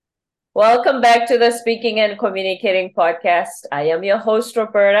Welcome back to the Speaking and Communicating podcast. I am your host,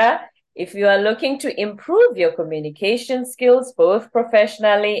 Roberta. If you are looking to improve your communication skills, both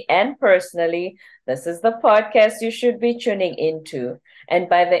professionally and personally, this is the podcast you should be tuning into. And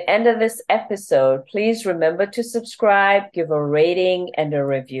by the end of this episode, please remember to subscribe, give a rating, and a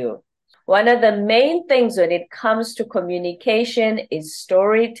review. One of the main things when it comes to communication is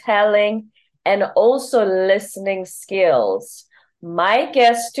storytelling and also listening skills. My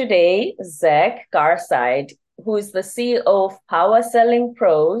guest today, Zach Garside, who is the CEO of Power Selling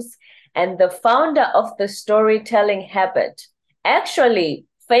Pros and the founder of the Storytelling Habit, actually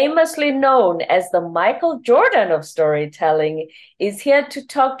famously known as the Michael Jordan of storytelling, is here to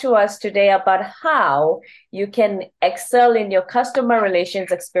talk to us today about how you can excel in your customer relations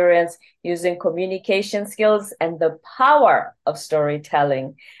experience using communication skills and the power of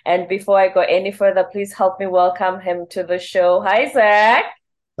storytelling. And before I go any further, please help me welcome him to the show. Hi, Zach.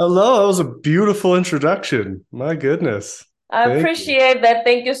 Hello, that was a beautiful introduction. My goodness. I Thank you. appreciate that.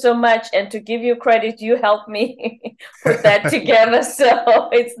 Thank you so much. And to give you credit, you helped me put that together. So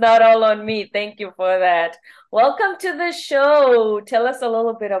it's not all on me. Thank you for that. Welcome to the show. Tell us a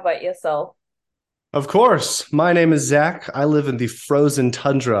little bit about yourself. Of course, my name is Zach. I live in the frozen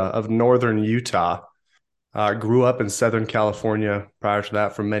tundra of northern Utah. Grew up in Southern California prior to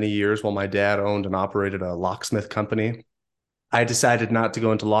that for many years while my dad owned and operated a locksmith company. I decided not to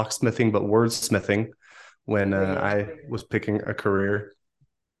go into locksmithing, but wordsmithing when Brilliant. I was picking a career.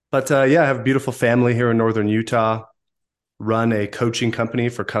 But yeah, I have a beautiful family here in northern Utah. Run a coaching company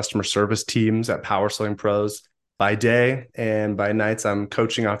for customer service teams at Power Selling Pros by day, and by nights I'm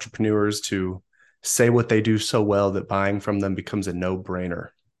coaching entrepreneurs to say what they do so well that buying from them becomes a no-brainer.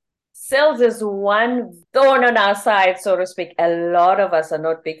 Sales is one thorn on our side, so to speak. A lot of us are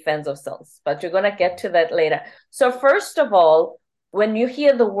not big fans of sales, but you're going to get to that later. So, first of all, when you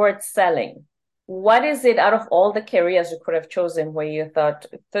hear the word selling, what is it out of all the careers you could have chosen where you thought,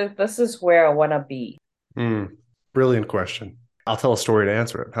 this is where I want to be? Mm, brilliant question. I'll tell a story to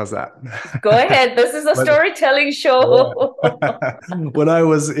answer it. How's that? Go ahead. This is a But storytelling show. yeah. When I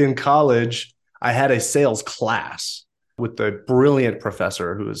was in college, I had a sales class with a brilliant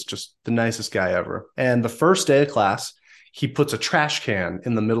professor who was just the nicest guy ever. And the first day of class, he puts a trash can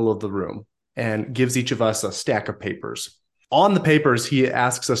in the middle of the room and gives each of us a stack of papers. On the papers, he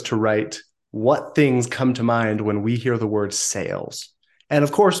asks us to write what things come to mind when we hear the word sales. And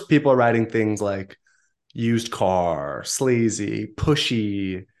of course, people are writing things like used car, sleazy,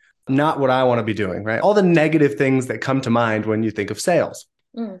 pushy, not what I want to be doing, right? All the negative things that come to mind when you think of sales.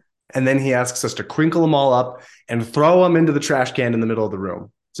 Mm. And then he asks us to crinkle them all up and throw them into the trash can in the middle of the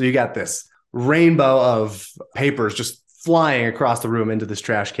room. So you got this rainbow of papers just flying across the room into this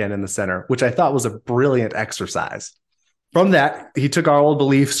trash can in the center, which I thought was a brilliant exercise. From that, he took our old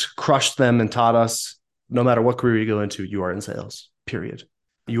beliefs, crushed them, and taught us no matter what career you go into, you are in sales, period.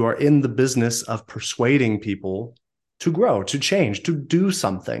 You are in the business of persuading people to grow, to change, to do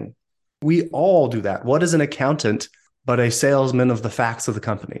something. We all do that. What is an accountant but a salesman of the facts of the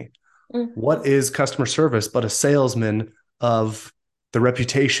company? Mm. What is customer service but a salesman of the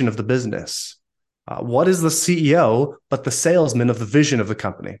reputation of the business? What is the CEO but the salesman of the vision of the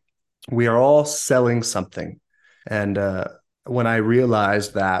company? We are all selling something. And when I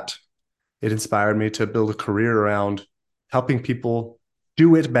realized that, it inspired me to build a career around helping people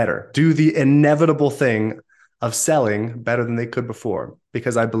do it better, do the inevitable thing of selling better than they could before.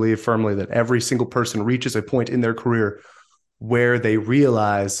 Because I believe firmly that every single person reaches a point in their career where they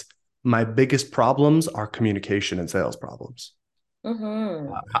realize my biggest problems are communication and sales problems.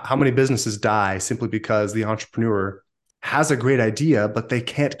 Mm-hmm. How many businesses die simply because the entrepreneur has a great idea, but they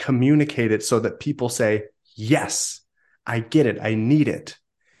can't communicate it so that people say, yes, I get it. I need it.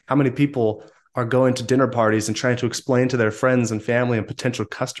 How many people are going to dinner parties and trying to explain to their friends and family and potential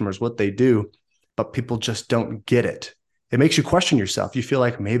customers what they do, but people just don't get it? It makes you question yourself. You feel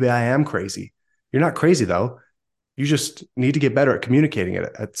like maybe I am crazy. You're not crazy though. You just need to get better at communicating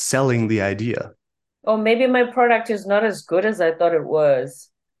it, at selling the idea. Or maybe my product is not as good as I thought it was.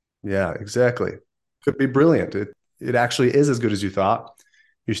 Yeah, exactly. Could be brilliant. It actually is as good as you thought.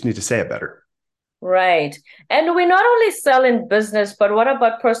 You just need to say it better. Right. And we not only sell in business, but what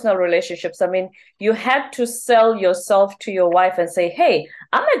about personal relationships? I mean, you had to sell yourself to your wife and say, hey,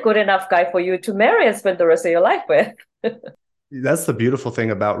 I'm a good enough guy for you to marry and spend the rest of your life with. That's the beautiful thing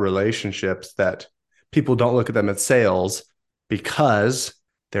about relationships, that people don't look at them as sales because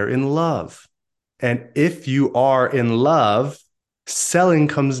they're in love. And if you are in love, selling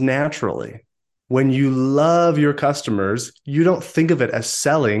comes naturally. When you love your customers, you don't think of it as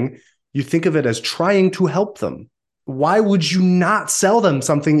selling. You think of it as trying to help them. Why would you not sell them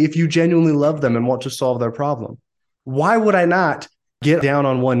something if you genuinely love them and want to solve their problem? Why would I not get down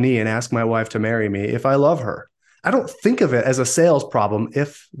on one knee and ask my wife to marry me if I love her? I don't think of it as a sales problem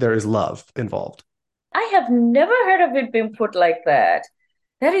if there is love involved. I have never heard of it being put like that.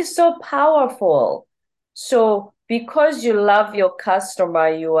 That is so powerful. So, because you love your customer,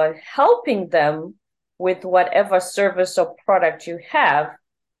 you are helping them with whatever service or product you have,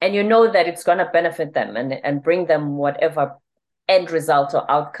 and you know that it's going to benefit them and bring them whatever end result or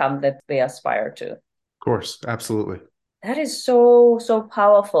outcome that they aspire to. Of course, absolutely. That is so, so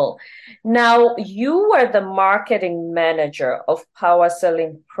powerful. Now, you were the marketing manager of Power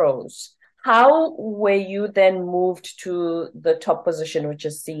Selling Pros. How were you then moved to the top position, which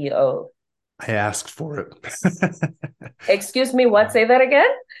is CEO? I asked for it. Excuse me, what? Say that again?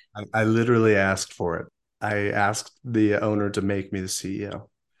 I literally asked for it. I asked the owner to make me the CEO.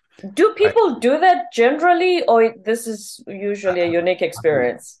 Do people do that generally, or this is usually a unique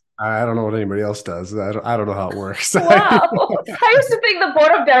experience? I don't know what anybody else does. I don't know how it works. Wow. I used to think the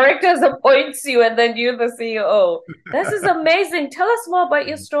board of directors appoints you and then you're the CEO. This is amazing. Tell us more about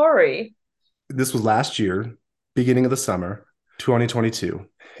your story. This was last year, beginning of the summer, 2022.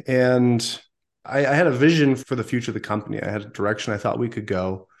 And I had a vision for the future of the company. I had a direction I thought we could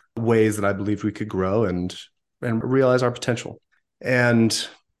go, ways that I believed we could grow and realize our potential. And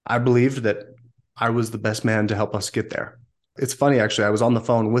I believed that I was the best man to help us get there. It's funny, actually, I was on the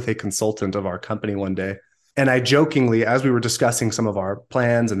phone with a consultant of our company one day, and I jokingly, as we were discussing some of our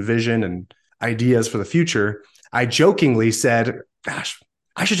plans and vision and ideas for the future, I jokingly said, gosh,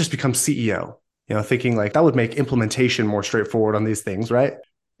 I should just become CEO, thinking like that would make implementation more straightforward on these things, right?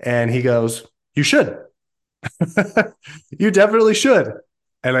 And he goes, you should. You definitely should.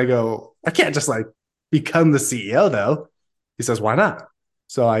 And I go, I can't just like become the CEO though. He says, why not?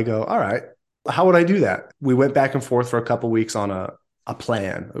 So I go, all right, how would I do that? We went back and forth for a couple of weeks on a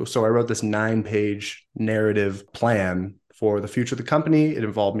plan. So I wrote this 9-page narrative plan for the future of the company. It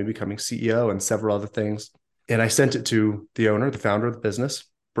involved me becoming CEO and several other things. And I sent it to the owner, the founder of the business,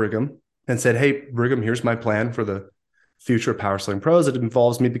 Brigham, and said, hey, Brigham, here's my plan for the future of Power Selling Pros. It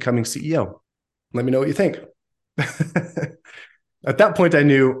involves me becoming CEO. Let me know what you think. At that point, I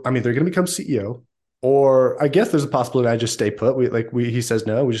knew I'm either going to become CEO, or I guess there's a possibility I just stay put. He says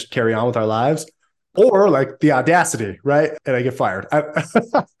no, we just carry on with our lives, or like the audacity, right? And I get fired.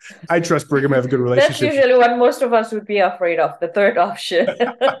 I trust Brigham. I have a good relationship. That's usually what most of us would be afraid of, the third option.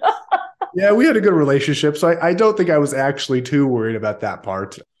 Yeah, we had a good relationship. So I don't think I was actually too worried about that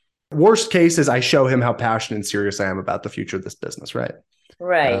part. Worst case is I show him how passionate and serious I am about the future of this business, right?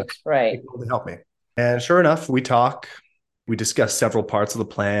 Right. To help me. And sure enough, we discuss several parts of the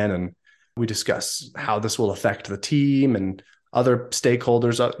plan, and we discuss how this will affect the team and other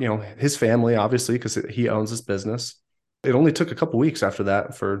stakeholders, his family, obviously, because he owns this business. It only took a couple of weeks after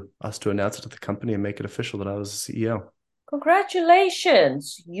that for us to announce it to the company and make it official that I was the CEO.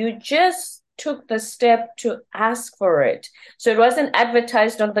 Congratulations. You just took the step to ask for it. So it wasn't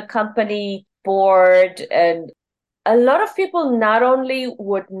advertised on the company board. And a lot of people not only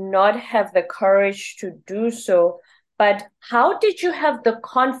would not have the courage to do so, but how did you have the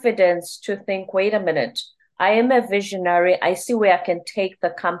confidence to think, wait a minute, I am a visionary. I see where I can take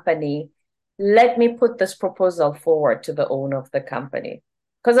the company. Let me put this proposal forward to the owner of the company.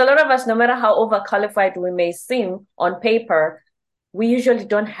 Because a lot of us, no matter how overqualified we may seem on paper, we usually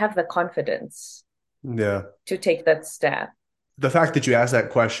don't have the confidence to take that step. The fact that you asked that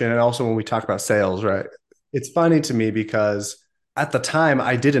question, and also when we talk about sales, right? It's funny to me because at the time,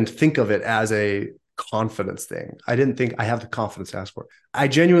 I didn't think of it as a confidence thing. I didn't think I have the confidence to ask for it. I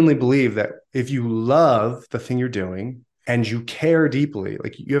genuinely believe that if you love the thing you're doing and you care deeply,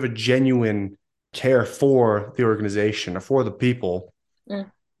 like you have a genuine care for the organization or for the people,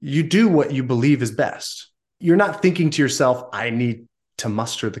 you do what you believe is best. You're not thinking to yourself, I need to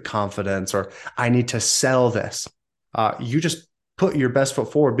muster the confidence or I need to sell this. You just put your best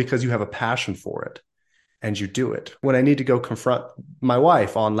foot forward because you have a passion for it. And you do it. When I need to go confront my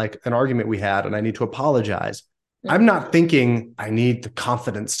wife on like an argument we had and I need to apologize, I'm not thinking I need the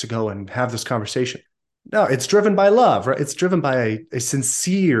confidence to go and have this conversation. No, it's driven by love, right? It's driven by a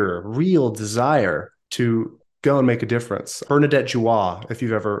sincere, real desire to go and make a difference. Bernadette Joie, if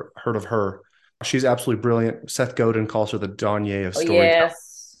you've ever heard of her, she's absolutely brilliant. Seth Godin calls her the Danye of storytelling.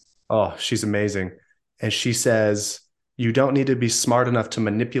 Yes. Oh, she's amazing. And she says, you don't need to be smart enough to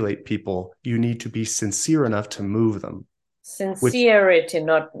manipulate people. You need to be sincere enough to move them. Sincerity,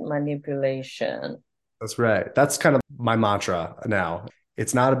 not manipulation. That's right. That's kind of my mantra now.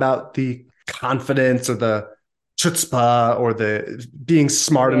 It's not about the confidence or the chutzpah or the being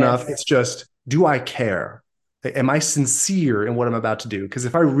smart enough. It's just, do I care? Am I sincere in what I'm about to do? Because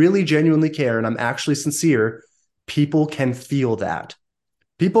if I really genuinely care and I'm actually sincere, people can feel that.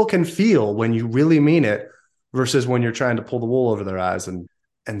 People can feel when you really mean it versus when you're trying to pull the wool over their eyes and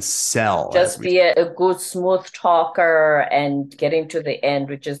sell, as Just we be a good, smooth talker and getting to the end,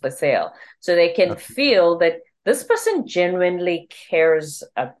 which is the sale. So they can of feel that this person genuinely cares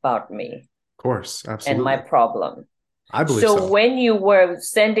about me course, and my absolutely. problem. I believe So so. when you were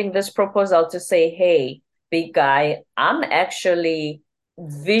sending this proposal to say, hey, big guy, I'm actually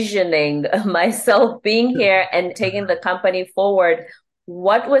visioning myself being here and taking the company forward,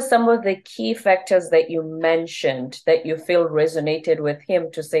 what were some of the key factors that you mentioned that you feel resonated with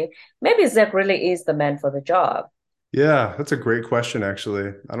him to say, maybe Zach really is the man for the job? Yeah, that's a great question, actually.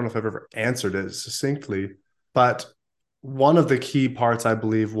 I don't know if I've ever answered it succinctly, but one of the key parts, I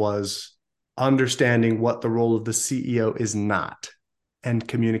believe, was understanding what the role of the CEO is not and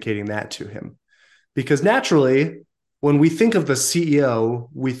communicating that to him. Because naturally, when we think of the CEO,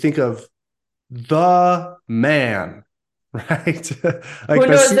 we think of the man, right? Who Like the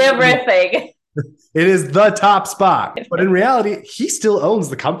knows CEO, everything? it is the top spot. But in reality, he still owns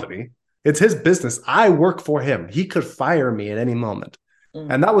the company. It's his business. I work for him. He could fire me at any moment.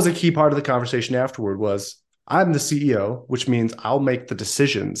 And Mm, that was a key part of the conversation afterward was I'm the CEO, which means I'll make the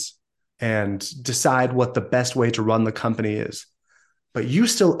decisions and decide what the best way to run the company is. But you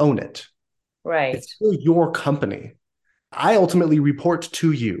still own it. right. It's still your company. I ultimately report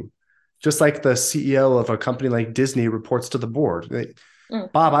to you, just like the CEO of a company like Disney reports to the board.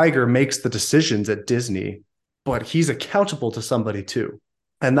 Mm, Bob Iger makes the decisions at Disney, but he's accountable to somebody too.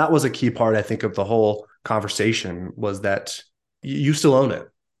 And that was a key part, I think, of the whole conversation was that you still own it.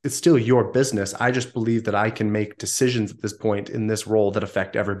 It's still your business. I just believe that I can make decisions at this point in this role that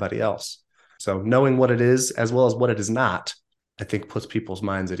affect everybody else. So knowing what it is as well as what it is not, I think puts people's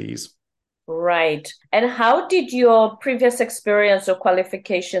minds at ease. right. And how did your previous experience or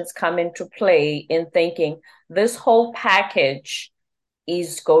qualifications come into play in thinking this whole package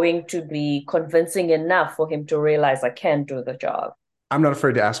is going to be convincing enough for him to realize I can do the job? I'm not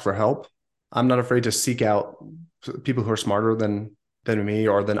afraid to ask for help. I'm not afraid to seek out people who are smarter than me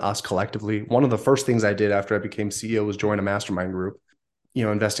or than us collectively. One of the first things I did after I became CEO was join a mastermind group,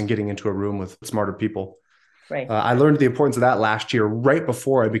 invest in getting into a room with smarter people. Right. I learned the importance of that last year, right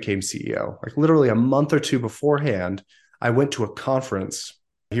before I became CEO. Like literally a month or two beforehand, I went to a conference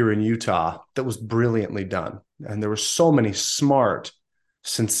here in Utah that was brilliantly done. And there were so many smart,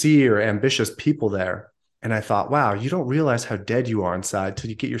 sincere, ambitious people there. And I thought, wow, you don't realize how dead you are inside till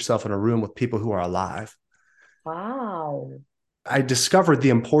you get yourself in a room with people who are alive. Wow. I discovered the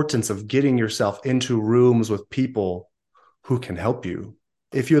importance of getting yourself into rooms with people who can help you.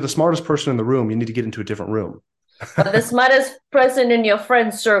 If you're the smartest person in the room, you need to get into a different room. But the smartest person in your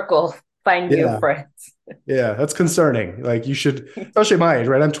friend circle, find new Yeah. friends. Yeah, that's concerning. Like you should, especially my age,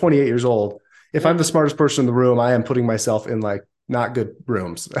 right? I'm 28 years old. If I'm the Mm, smartest person in the room, I am putting myself in like not good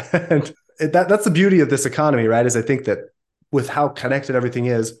rooms. And that's the beauty of this economy, right? Is I think that with how connected everything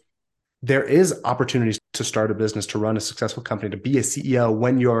is, there is opportunities to start a business, to run a successful company, to be a CEO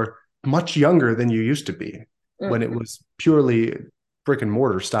when you're much younger than you used to be, when mm. it was purely brick and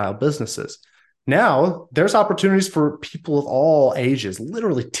mortar style businesses. Now there's opportunities for people of all ages,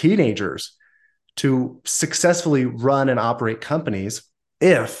 literally teenagers to successfully run and operate companies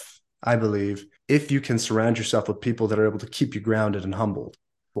if, I believe, if you can surround yourself with people that are able to keep you grounded and humbled.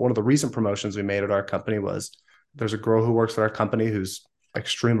 One of the recent promotions we made at our company was there's a girl who works at our company who's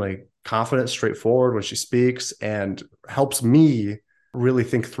extremely confident, straightforward when she speaks, and helps me really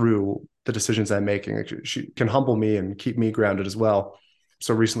think through the decisions I'm making. She can humble me and keep me grounded as well.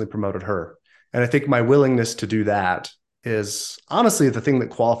 So recently promoted her. And I think my willingness to do that is honestly the thing that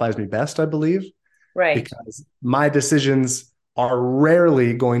qualifies me best, I believe, Right. because my decisions are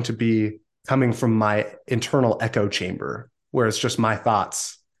rarely going to be coming from my internal echo chamber where it's just my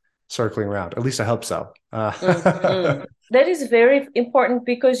thoughts circling around. At least I hope so. Mm-hmm. That is very important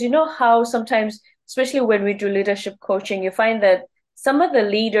because you know how sometimes, especially when we do leadership coaching, you find that some of the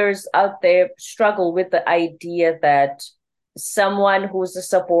leaders out there struggle with the idea that someone who's a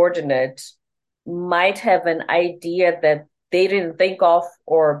subordinate might have an idea that they didn't think of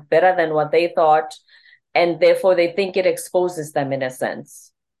or better than what they thought, and therefore they think it exposes them in a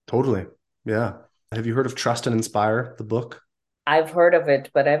sense. Totally. Yeah. Have you heard of Trust and Inspire, the book? I've heard of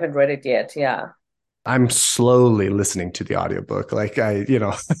it, but I haven't read it yet. Yeah. I'm slowly listening to the audiobook. Like like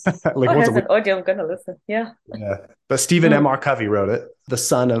Oh, it once a has week. an audio. I'm gonna listen. Yeah. Yeah. But Stephen Mm. M. R. Covey wrote it, the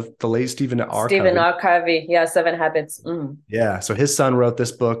son of the late Stephen R. Stephen Covey. R. Covey. Yeah, Seven Habits. Mm. Yeah. So his son wrote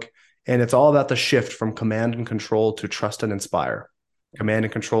this book, and it's all about the shift from command and control to trust and inspire. Command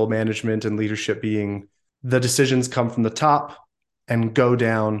and control management and leadership being The decisions come from the top and go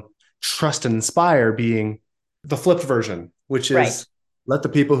down. Trust and inspire being the flipped version, which Right. is let the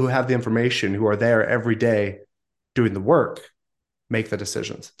people who have the information, who are there every day doing the work, make the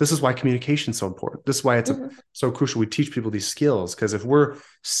decisions. This is why communication is so important. This is why it's so crucial we teach people these skills, because if we're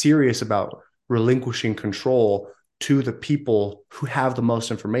serious about relinquishing control to the people who have the most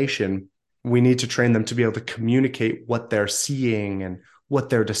information, we need to train them to be able to communicate what they're seeing and what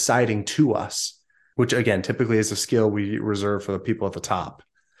they're deciding to us, which again, typically is a skill we reserve for the people at the top.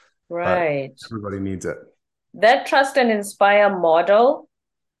 Right. But everybody needs it. That trust and inspire model,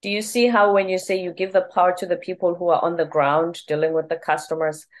 do you see how when you say you give the power to the people who are on the ground dealing with the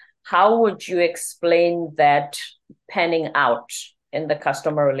customers, how would you explain that panning out in the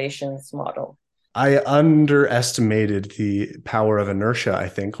customer relations model? I underestimated the power of inertia, I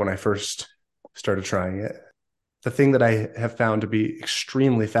think, when I first started trying it. The thing that I have found to be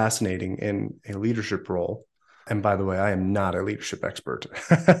extremely fascinating in a leadership role, and by the way, I am not a leadership expert.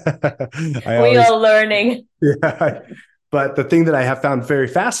 We are learning. Yeah. But the thing that I have found very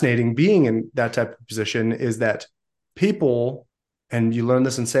fascinating being in that type of position is that people, and you learn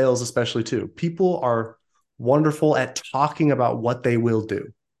this in sales especially too, people are wonderful at talking about what they will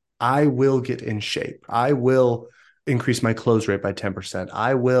do. I will get in shape. I will increase my close rate by 10%.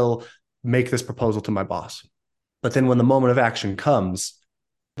 I will make this proposal to my boss. But then when the moment of action comes,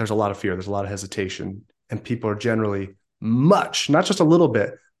 there's a lot of fear, there's a lot of hesitation, and people are generally much, not just a little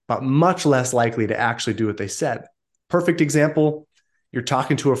bit, but much less likely to actually do what they said. Perfect example, you're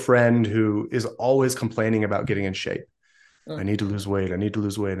talking to a friend who is always complaining about getting in shape. I need to lose weight. I need to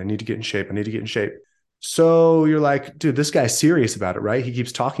lose weight. I need to get in shape. I need to get in shape. So you're like, dude, this guy's serious about it, right? He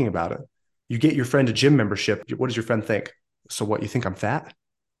keeps talking about it. You get your friend a gym membership. What does your friend think? So what, you think I'm fat?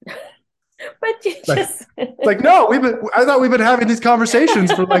 But you just like, no, I thought we've been having these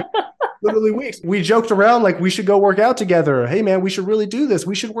conversations for like literally weeks. We joked around like we should go work out together. Hey man, we should really do this.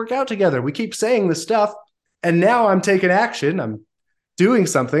 We should work out together. We keep saying this stuff. And now I'm taking action. I'm doing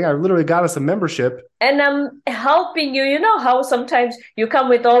something. I literally got us a membership. And I'm helping you. You know how sometimes you come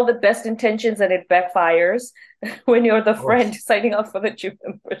with all the best intentions and it backfires when you're the friend signing up for the gym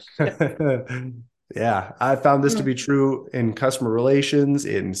membership. Yeah, I found this to be true in customer relations,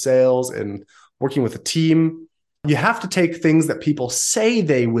 in sales, and working with a team. You have to take things that people say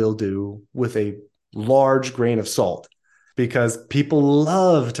they will do with a large grain of salt, because people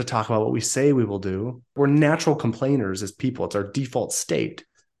love to talk about what we say we will do. We're natural complainers as people. It's our default state.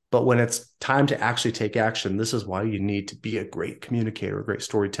 But when it's time to actually take action, this is why you need to be a great communicator, a great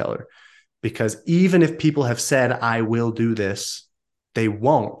storyteller. Because even if people have said, I will do this, they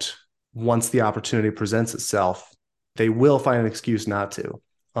won't. Once the opportunity presents itself, they will find an excuse not to,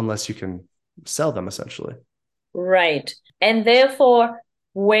 unless you can sell them, essentially. Right. And therefore,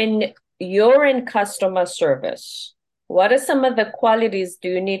 when you're in customer service, what are some of the qualities do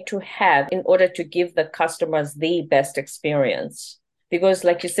you need to have in order to give the customers the best experience? Because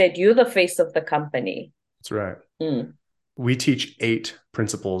like you said, you're the face of the company. That's right. We teach 8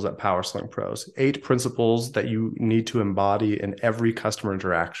 principles at Power Selling Pros, 8 principles that you need to embody in every customer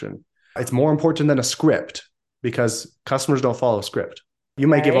interaction. It's more important than a script, because customers don't follow a script. You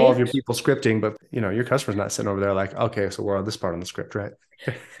might give all of your people scripting, but your customer's not sitting over there like, okay, so we're on this part on the script, right?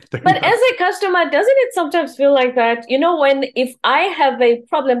 But as a customer, doesn't it sometimes feel like that? If I have a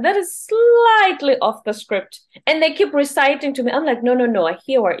problem that is slightly off the script and they keep reciting to me, I'm like, no, I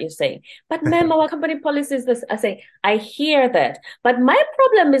hear what you're saying. But ma'am, our company policy is this. I say, I hear that. But my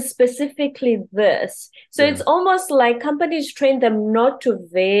problem is specifically this. So it's almost like companies train them not to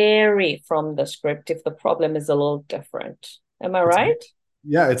vary from the script if the problem is a little different. Am I right?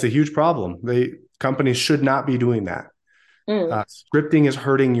 Yeah, it's a huge problem. Companies should not be doing that. Scripting is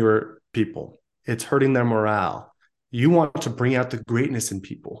hurting your people. It's hurting their morale. You want to bring out the greatness in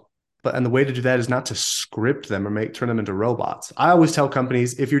people. And the way to do that is not to script them or turn them into robots. I always tell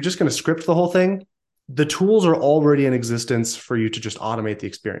companies, if you're just going to script the whole thing, the tools are already in existence for you to just automate the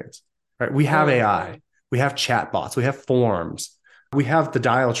experience. Right? We have AI. We have chatbots. We have forms. We have the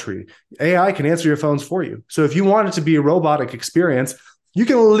dial tree. AI can answer your phones for you. So if you want it to be a robotic experience, you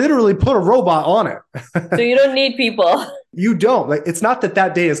can literally put a robot on it. So you don't need people. You don't. Like, it's not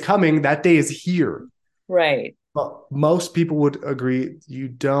that day is coming, that day is here. Right. But most people would agree you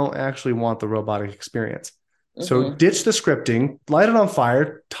don't actually want the robotic experience. So ditch the scripting, light it on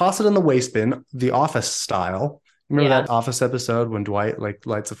fire, toss it in the waste bin, the Office style. Remember that Office episode when Dwight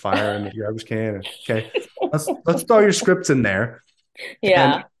lights a fire in the garbage can? Okay, let's throw your scripts in there.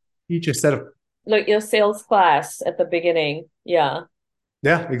 Yeah. And each a set of your sales class at the beginning. Yeah.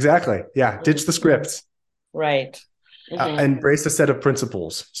 Yeah, exactly. Yeah. Ditch the scripts. Right. Embrace a set of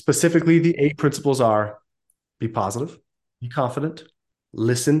principles. Specifically, the 8 principles are: Be positive, be confident,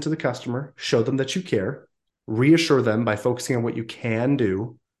 listen to the customer, show them that you care, reassure them by focusing on what you can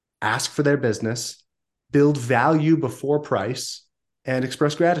do, ask for their business, build value before price, and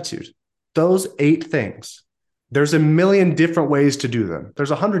express gratitude. Those 8 things. There's a million different ways to do them. There's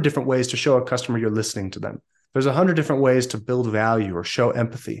 100 different ways to show a customer you're listening to them. There's 100 different ways to build value or show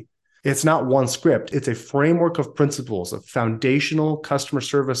empathy. It's not one script. It's a framework of principles, of foundational customer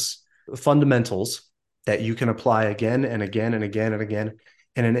service fundamentals that you can apply again and again and again and again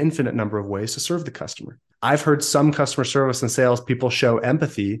in an infinite number of ways to serve the customer. I've heard some customer service and sales people show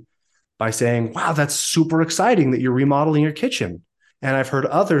empathy by saying, wow, that's super exciting that you're remodeling your kitchen. And I've heard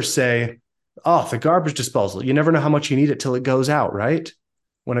others say, oh, the garbage disposal. You never know how much you need it till it goes out, right?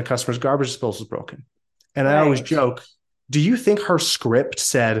 When a customer's garbage disposal is broken. And I always joke, do you think her script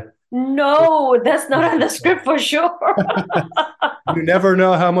said, no, that's not on the script for sure. You never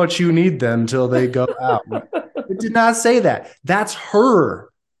know how much you need them till they go out. It did not say that. That's her.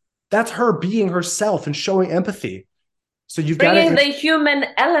 That's her being herself and showing empathy. So you've got bringing the human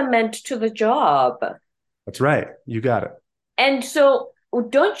element to the job. That's right. You got it. And so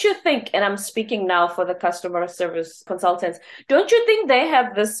don't you think, and I'm speaking now for the customer service consultants, don't you think they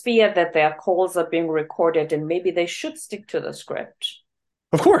have this fear that their calls are being recorded and maybe they should stick to the script?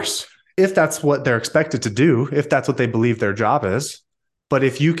 Of course, if that's what they're expected to do, if that's what they believe their job is. But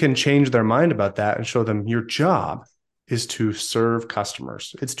if you can change their mind about that and show them your job is to serve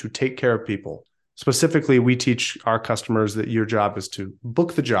customers, it's to take care of people. Specifically, we teach our customers that your job is to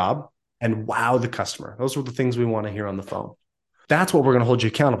book the job and wow the customer. Those are the things we want to hear on the phone. That's what we're going to hold you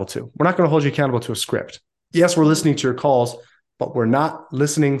accountable to. We're not going to hold you accountable to a script. Yes, we're listening to your calls, but we're not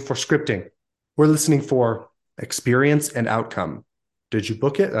listening for scripting. We're listening for experience and outcome. Did you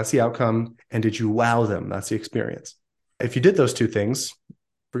book it? That's the outcome. And did you wow them? That's the experience. If you did those 2 things,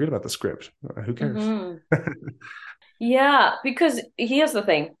 forget about the script. Who cares? Mm-hmm. Yeah, because here's the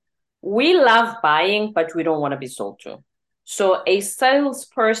thing. We love buying, but we don't want to be sold to. So a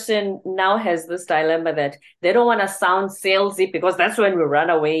salesperson now has this dilemma that they don't want to sound salesy because that's when we run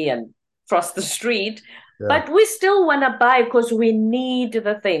away and cross the street. Yeah. But we still want to buy because we need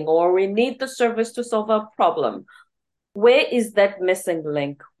the thing or we need the service to solve a problem. Where is that missing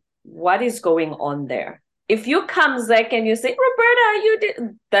link? What is going on there? If you come, Zach, and you say, Roberta, you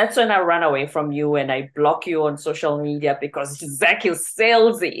did, that's when I run away from you and I block you on social media because Zach is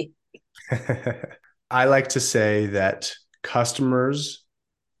salesy. I like to say that customers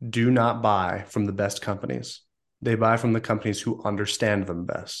do not buy from the best companies. They buy from the companies who understand them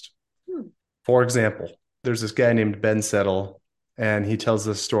best. For example, there's this guy named Ben Settle, and he tells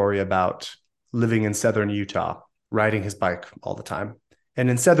this story about living in southern Utah, riding his bike all the time. And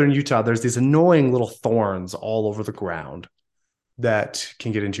in southern Utah, there's these annoying little thorns all over the ground that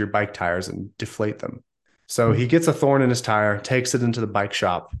can get into your bike tires and deflate them. So he gets a thorn in his tire, takes it into the bike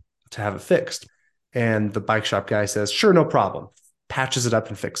shop to have it fixed. And the bike shop guy says, sure, no problem. Patches it up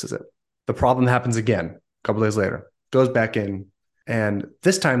and fixes it. The problem happens again a couple days later, goes back in. And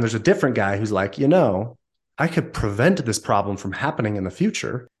this time there's a different guy who's like, I could prevent this problem from happening in the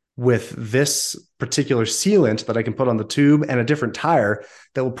future with this particular sealant that I can put on the tube and a different tire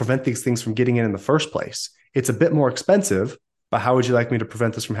that will prevent these things from getting in the first place. It's a bit more expensive, but how would you like me to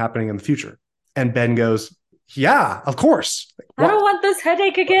prevent this from happening in the future? And Ben goes, yeah, of course. I don't want this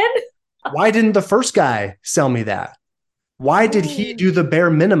headache again. Why didn't the first guy sell me that? Why did he do the bare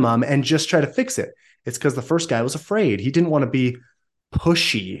minimum and just try to fix it? It's because the first guy was afraid. He didn't want to be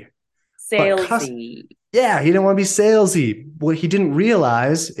pushy. Salesy. He didn't want to be salesy. What he didn't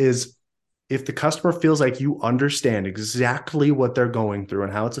realize is if the customer feels like you understand exactly what they're going through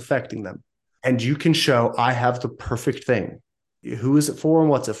and how it's affecting them, and you can show, I have the perfect thing. Who is it for and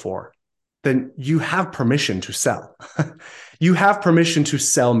what's it for? Then you have permission to sell. You have permission to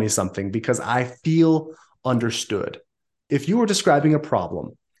sell me something because I feel understood. If you were describing a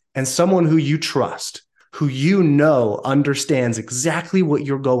problem and someone who you trust, who you know understands exactly what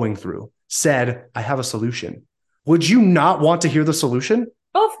you're going through, said, I have a solution, would you not want to hear the solution?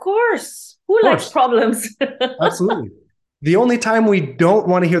 Of course. Who likes problems? Absolutely. The only time we don't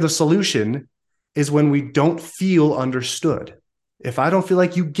want to hear the solution is when we don't feel understood. If I don't feel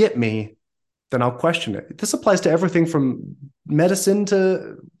like you get me, then I'll question it. This applies to everything from medicine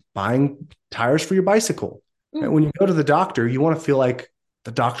to buying tires for your bicycle. And when you go to the doctor, you want to feel like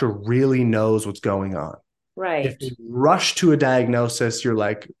the doctor really knows what's going on. Right. If you rush to a diagnosis, you're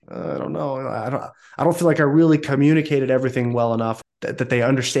like, I don't know. I don't feel like I really communicated everything well enough that they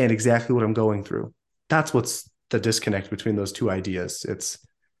understand exactly what I'm going through. That's what's the disconnect between those 2 ideas. It's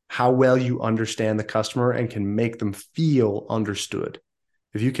how well you understand the customer and can make them feel understood.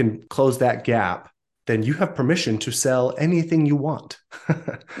 If you can close that gap, then you have permission to sell anything you want.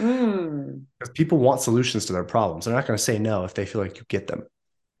 Mm. Because people want solutions to their problems. They're not going to say no if they feel like you get them.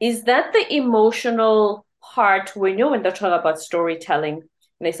 Is that the emotional part when when they're talking about storytelling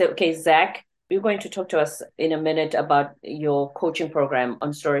and they say, okay, Zach, you're going to talk to us in a minute about your coaching program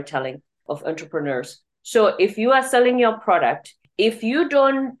on storytelling of entrepreneurs. So if you are selling your product, if you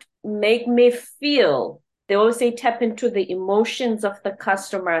don't make me feel, they always say tap into the emotions of the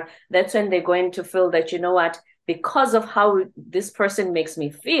customer. That's when they're going to feel that, you know what, because of how this person makes me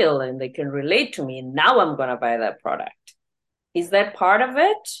feel and they can relate to me, now I'm going to buy that product. Is that part of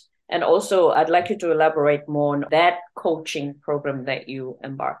it? And also, I'd like you to elaborate more on that coaching program that you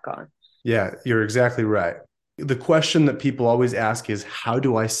embark on. Yeah, you're exactly right. The question that people always ask is, how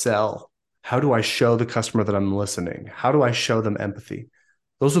do I sell? How do I show the customer that I'm listening? How do I show them empathy?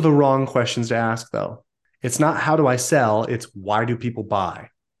 Those are the wrong questions to ask, though. It's not how do I sell, it's why do people buy?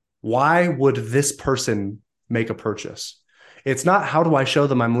 Why would this person make a purchase? It's not how do I show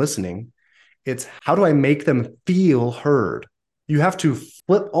them I'm listening, it's how do I make them feel heard? You have to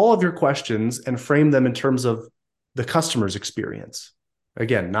flip all of your questions and frame them in terms of the customer's experience.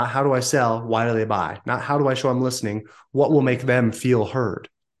 Again, not how do I sell, why do they buy? Not how do I show I'm listening, what will make them feel heard?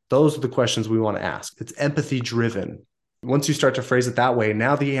 Those are the questions we want to ask. It's empathy driven. Once you start to phrase it that way,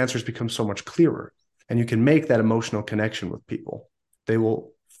 now the answers become so much clearer and you can make that emotional connection with people. They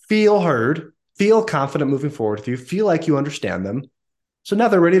will feel heard, feel confident moving forward with you, feel like you understand them. So now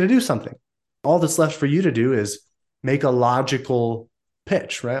they're ready to do something. All that's left for you to do is make a logical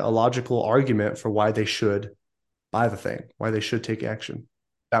pitch, right? A logical argument for why they should buy the thing, why they should take action.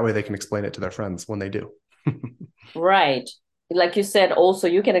 That way they can explain it to their friends when they do. Right. Like you said, also,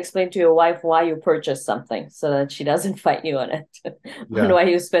 you can explain to your wife why you purchased something so that she doesn't fight you on it, on Yeah. why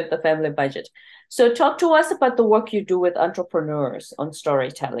you spent the family budget. So, talk to us about the work you do with entrepreneurs on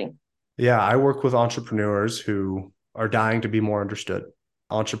storytelling. Yeah. I work with entrepreneurs who are dying to be more understood,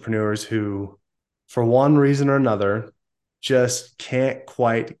 entrepreneurs who, for one reason or another, just can't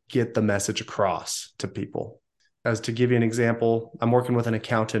quite get the message across to people. As to give you an example, I'm working with an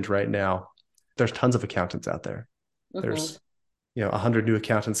accountant right now. There's tons of accountants out there. Mm-hmm. There's 100 new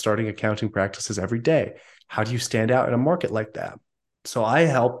accountants starting accounting practices every day. How do you stand out in a market like that? So I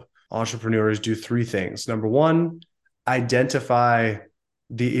help entrepreneurs do three things. Number one, identify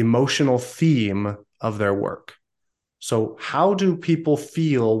the emotional theme of their work. So how do people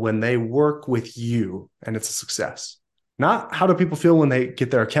feel when they work with you and it's a success? Not how do people feel when they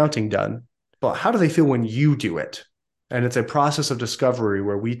get their accounting done, but how do they feel when you do it? And it's a process of discovery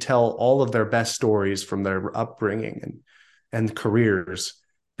where we tell all of their best stories from their upbringing and careers.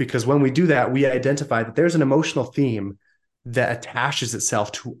 Because when we do that, we identify that there's an emotional theme that attaches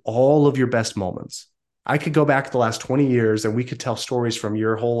itself to all of your best moments. I could go back the last 20 years and we could tell stories from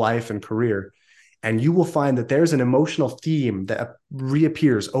your whole life and career. And you will find that there's an emotional theme that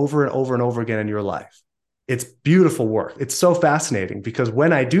reappears over and over and over again in your life. It's beautiful work. It's so fascinating because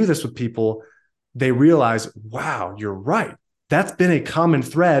when I do this with people, they realize, wow, you're right. That's been a common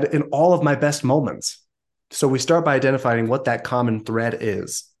thread in all of my best moments. So we start by identifying what that common thread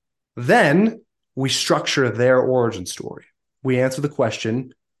is. Then we structure their origin story. We answer the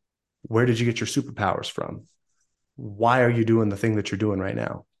question, where did you get your superpowers from? Why are you doing the thing that you're doing right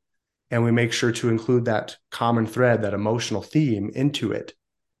now? And we make sure to include that common thread, that emotional theme into it,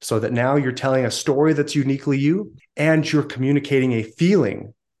 so that now you're telling a story that's uniquely you and you're communicating a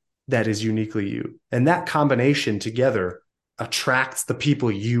feeling that is uniquely you. And that combination together attracts the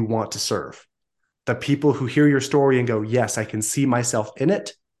people you want to serve. The people who hear your story and go, yes, I can see myself in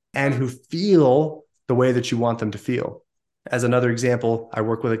it, and who feel the way that you want them to feel. As another example, I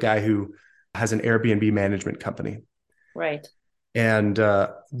work with a guy who has an Airbnb management company. Right. And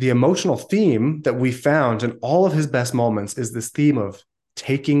the emotional theme that we found in all of his best moments is this theme of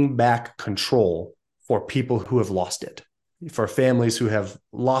taking back control for people who have lost it, for families who have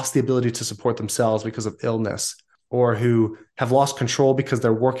lost the ability to support themselves because of illness, or who have lost control because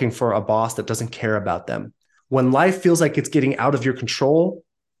they're working for a boss that doesn't care about them. When life feels like it's getting out of your control,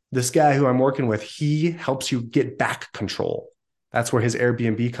 this guy who I'm working with, he helps you get back control. That's where his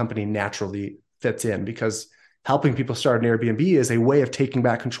Airbnb company naturally fits in, because helping people start an Airbnb is a way of taking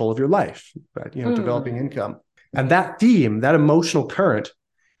back control of your life, right? Developing income. And that theme, that emotional current,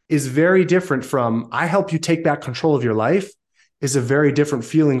 is very different from I help you take back control of your life, is a very different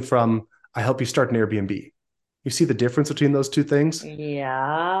feeling from I help you start an Airbnb. You see the difference between those two things?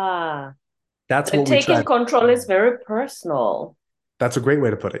 Yeah. That's The what we try. taking control is very personal. That's a great way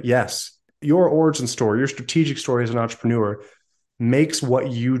to put it. Yes. Your origin story, your strategic story as an entrepreneur makes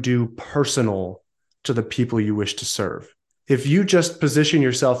what you do personal to the people you wish to serve. If you just position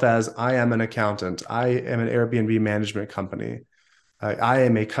yourself as, I am an accountant, I am an Airbnb management company, I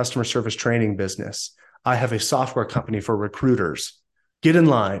am a customer service training business, I have a software company for recruiters, get in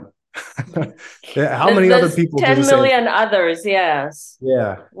line. How many other There's people do the 10 same? million others, yes.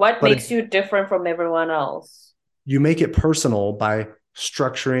 Yeah. What But makes you different from everyone else? you make it personal by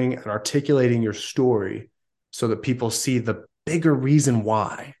structuring and articulating your story so that people see the bigger reason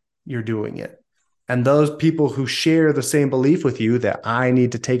why you're doing it. And those people who share the same belief with you that I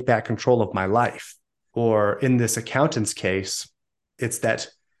need to take back control of my life, or in this accountant's case, it's that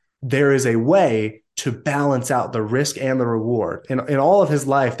there is a way to balance out the risk and the reward. In all of his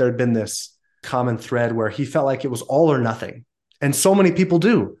life, there had been this common thread where he felt like it was all or nothing. And so many people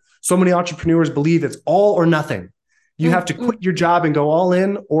do. So many entrepreneurs believe it's all or nothing. You have to quit your job and go all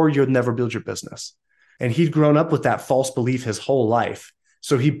in, or you'll never build your business. And he'd grown up with that false belief his whole life.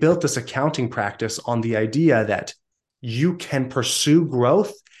 So he built this accounting practice on the idea that you can pursue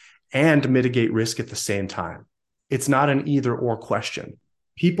growth and mitigate risk at the same time. It's not an either or question.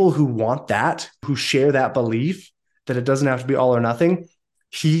 People who want that, who share that belief that it doesn't have to be all or nothing,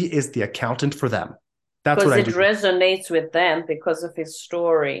 he is the accountant for them. That's what I do. Because it resonates with them because of his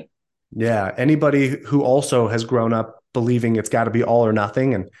story. Yeah. Anybody who also has grown up believing it's got to be all or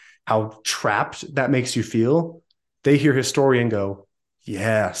nothing and how trapped that makes you feel, they hear his story and go,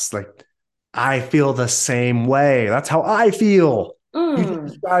 yes, like I feel the same way. That's how I feel. You just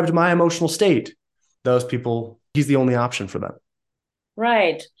described my emotional state. Those people, he's the only option for them.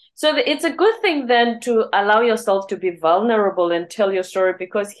 Right. So it's a good thing then to allow yourself to be vulnerable and tell your story,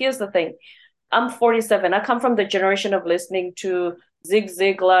 because here's the thing. I'm 47. I come from the generation of listening to Zig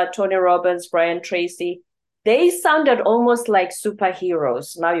Ziglar, Tony Robbins, Brian Tracy. They sounded almost like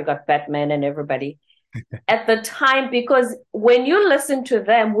superheroes. Now you got Batman and everybody. At the time, because when you listen to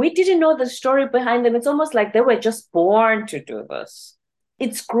them, we didn't know the story behind them. It's almost like they were just born to do this.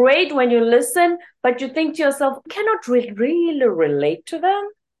 It's great when you listen, but you think to yourself, you cannot really relate to them.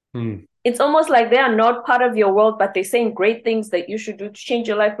 It's almost like they are not part of your world, but they're saying great things that you should do to change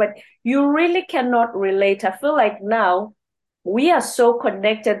your life, but you really cannot relate. I feel like now we are so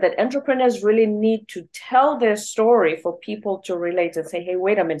connected that entrepreneurs really need to tell their story for people to relate and say, hey,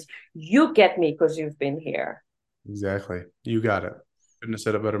 wait a minute, you get me because you've been here. Exactly. You got it. Couldn't have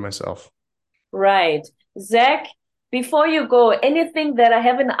said it better myself. Right. Zach, before you go, anything that I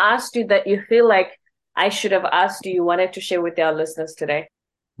haven't asked you that you feel like I should have asked you wanted to share with our listeners today?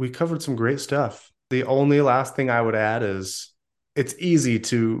 We covered some great stuff. The only last thing I would add is it's easy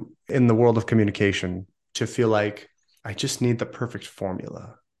to, in the world of communication, to feel like I just need the perfect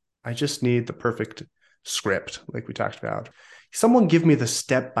formula. I just need the perfect script, like we talked about. Someone give me the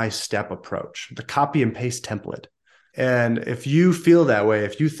step-by-step approach, the copy and paste template. And if you feel that way,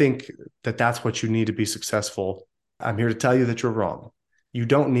 if you think that that's what you need to be successful, I'm here to tell you that you're wrong. You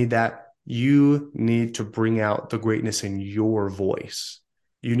don't need that. You need to bring out the greatness in your voice.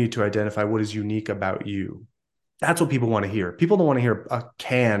 You need to identify what is unique about you. That's what people want to hear. People don't want to hear a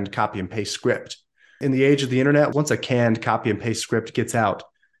canned copy and paste script. In the age of the internet, once a canned copy and paste script gets out,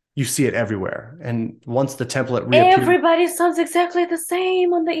 you see it everywhere. And once the template reappears, everybody sounds exactly the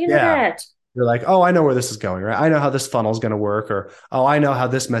same on the yeah, internet. you're like, oh, I know where this is going, right? I know how this funnel is going to work, or, oh, I know how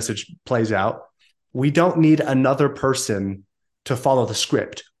this message plays out. We don't need another person to follow the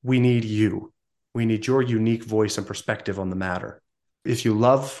script. We need you. We need your unique voice and perspective on the matter. If you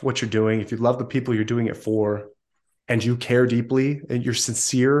love what you're doing, if you love the people you're doing it for, and you care deeply and you're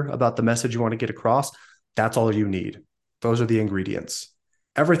sincere about the message you want to get across, that's all you need. Those are the ingredients.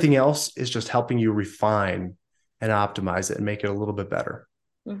 Everything else is just helping you refine and optimize it and make it a little bit better.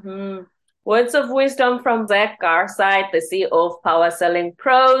 Mm-hmm. Words of wisdom from Zach Garside, the CEO of Power Selling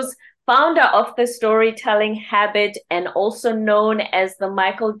Pros, founder of the Storytelling Habit, and also known as the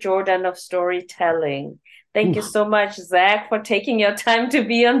Michael Jordan of storytelling. Thank you so much, Zach, for taking your time to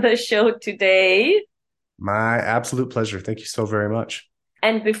be on the show today. My absolute pleasure. Thank you so very much.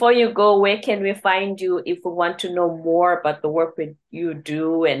 And before you go, where can we find you if we want to know more about the work that you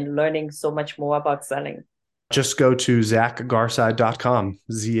do and learning so much more about selling? Just go to zachgarside.com,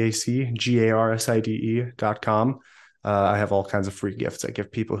 ZACGARSIDE.com. I have all kinds of free gifts I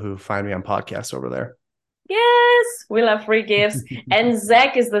give people who find me on podcasts over there. Yes, we love free gifts. And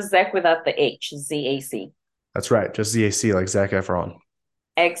Zach is the Zach without the H, ZAC. That's right. Just ZAC, like Zac Efron.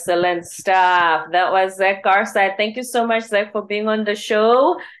 Excellent stuff. That was Zach Garside. Thank you so much, Zach, for being on the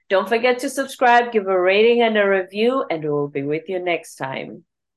show. Don't forget to subscribe, give a rating and a review, and we will be with you next time.